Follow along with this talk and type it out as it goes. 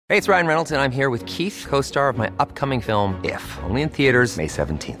Hey, it's Ryan Reynolds, and I'm here with Keith, co-star of my upcoming film, If, only in theaters May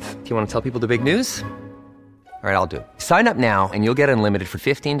 17th. Do you want to tell people the big news? All right, I'll do it. Sign up now and you'll get unlimited for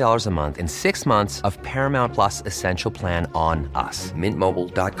 $15 a month and 6 months of Paramount Plus Essential Plan on us.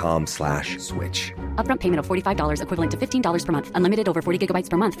 MintMobile.com/switch. Upfront payment of $45 equivalent to $15 per month. Unlimited over 40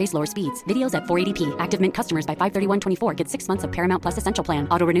 gigabytes per month. Face lower speeds. Videos at 480p. Active Mint customers by 531.24 get 6 months of Paramount Plus Essential Plan.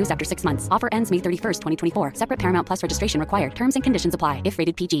 Auto renews after 6 months. Offer ends May 31st, 2024. Separate Paramount Plus registration required. Terms and conditions apply if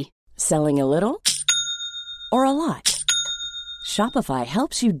rated PG. Selling a little or a lot? Shopify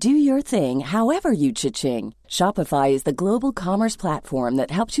helps you do your thing however you cha-ching. Shopify is the global commerce platform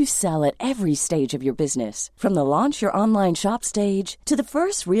that helps you sell at every stage of your business. From the launch your online shop stage to the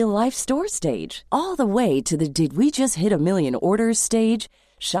first real-life store stage, all the way to the did we just hit a million orders stage.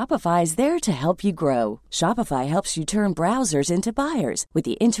 Shopify is there to help you grow. Shopify helps you turn browsers into buyers with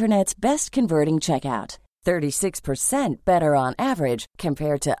the internet's best converting checkout. 36% better on average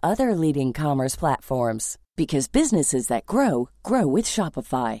compared to other leading commerce platforms. Because businesses that grow, grow with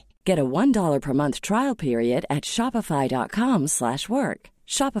Shopify. Get a $1 per month trial period at shopify.com/work.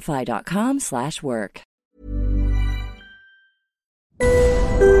 Shopify.com/work.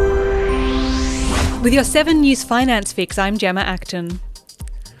 With your 7 News Finance Fix, I'm Gemma Acton.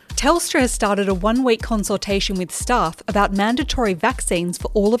 Telstra has started a 1-week consultation with staff about mandatory vaccines for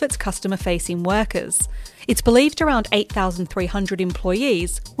all of its customer-facing workers. It's believed around 8,300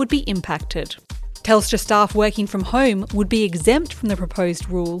 employees would be impacted. Telstra staff working from home would be exempt from the proposed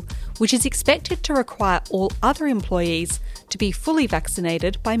rule, which is expected to require all other employees to be fully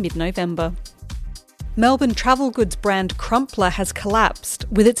vaccinated by mid-November. Melbourne travel goods brand Crumpler has collapsed,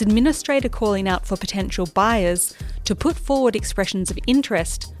 with its administrator calling out for potential buyers to put forward expressions of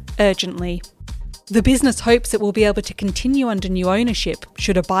interest urgently. The business hopes it will be able to continue under new ownership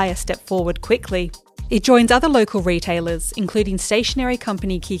should a buyer step forward quickly. It joins other local retailers, including stationery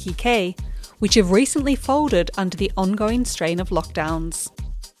company kikki.K, which have recently folded under the ongoing strain of lockdowns.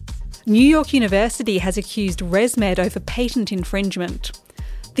 New York University has accused ResMed over patent infringement.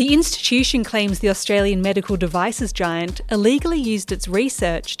 The institution claims the Australian medical devices giant illegally used its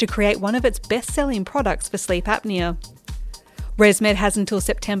research to create one of its best-selling products for sleep apnea. ResMed has until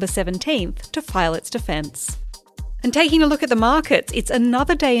September 17th to file its defence. And taking a look at the markets, it's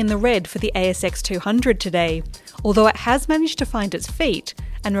another day in the red for the ASX 200 today, although it has managed to find its feet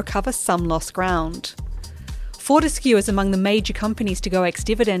and recover some lost ground. Fortescue is among the major companies to go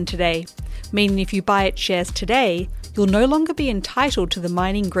ex-dividend today, meaning if you buy its shares today, you'll no longer be entitled to the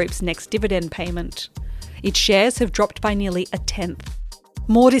mining group's next dividend payment. Its shares have dropped by nearly a tenth.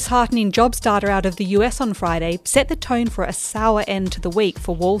 More disheartening jobs data out of the US on Friday set the tone for a sour end to the week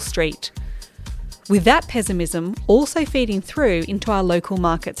for Wall Street, with that pessimism also feeding through into our local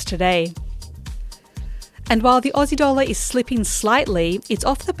markets today. And while the Aussie dollar is slipping slightly, it's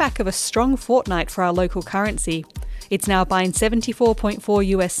off the back of a strong fortnight for our local currency. It's now buying 74.4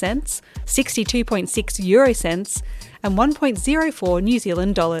 US cents, 62.6 euro cents, and 1.04 New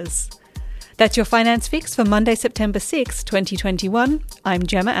Zealand dollars. That's your Finance Fix for Monday, September 6, 2021. I'm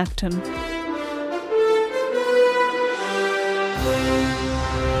Gemma Acton.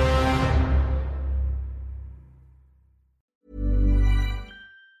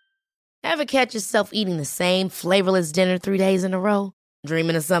 Ever catch yourself eating the same flavorless dinner 3 days in a row?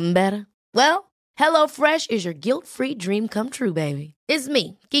 Dreaming of something better? Well, HelloFresh is your guilt-free dream come true, baby. It's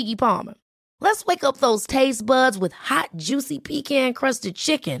me, Keke Palmer. Let's wake up those taste buds with hot, juicy pecan-crusted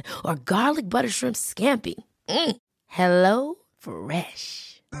chicken or garlic butter shrimp scampi. Hello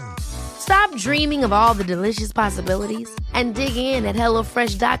Fresh. Stop dreaming of all the delicious possibilities and dig in at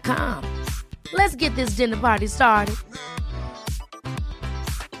HelloFresh.com. Let's get this dinner party started.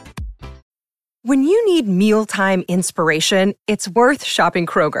 When you need mealtime inspiration, it's worth shopping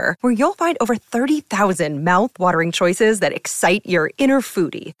Kroger, where you'll find over 30,000 mouth-watering choices that excite your inner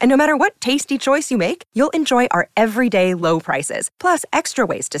foodie. And no matter what tasty choice you make, you'll enjoy our everyday low prices, plus extra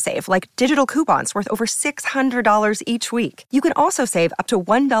ways to save, like digital coupons worth over $600 each week. You can also save up to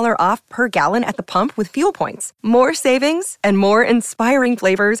 $1 off per gallon at the pump with fuel points. More savings and more inspiring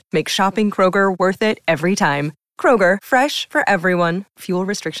flavors make shopping Kroger worth it every time. Kroger, fresh for everyone. Fuel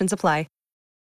restrictions apply.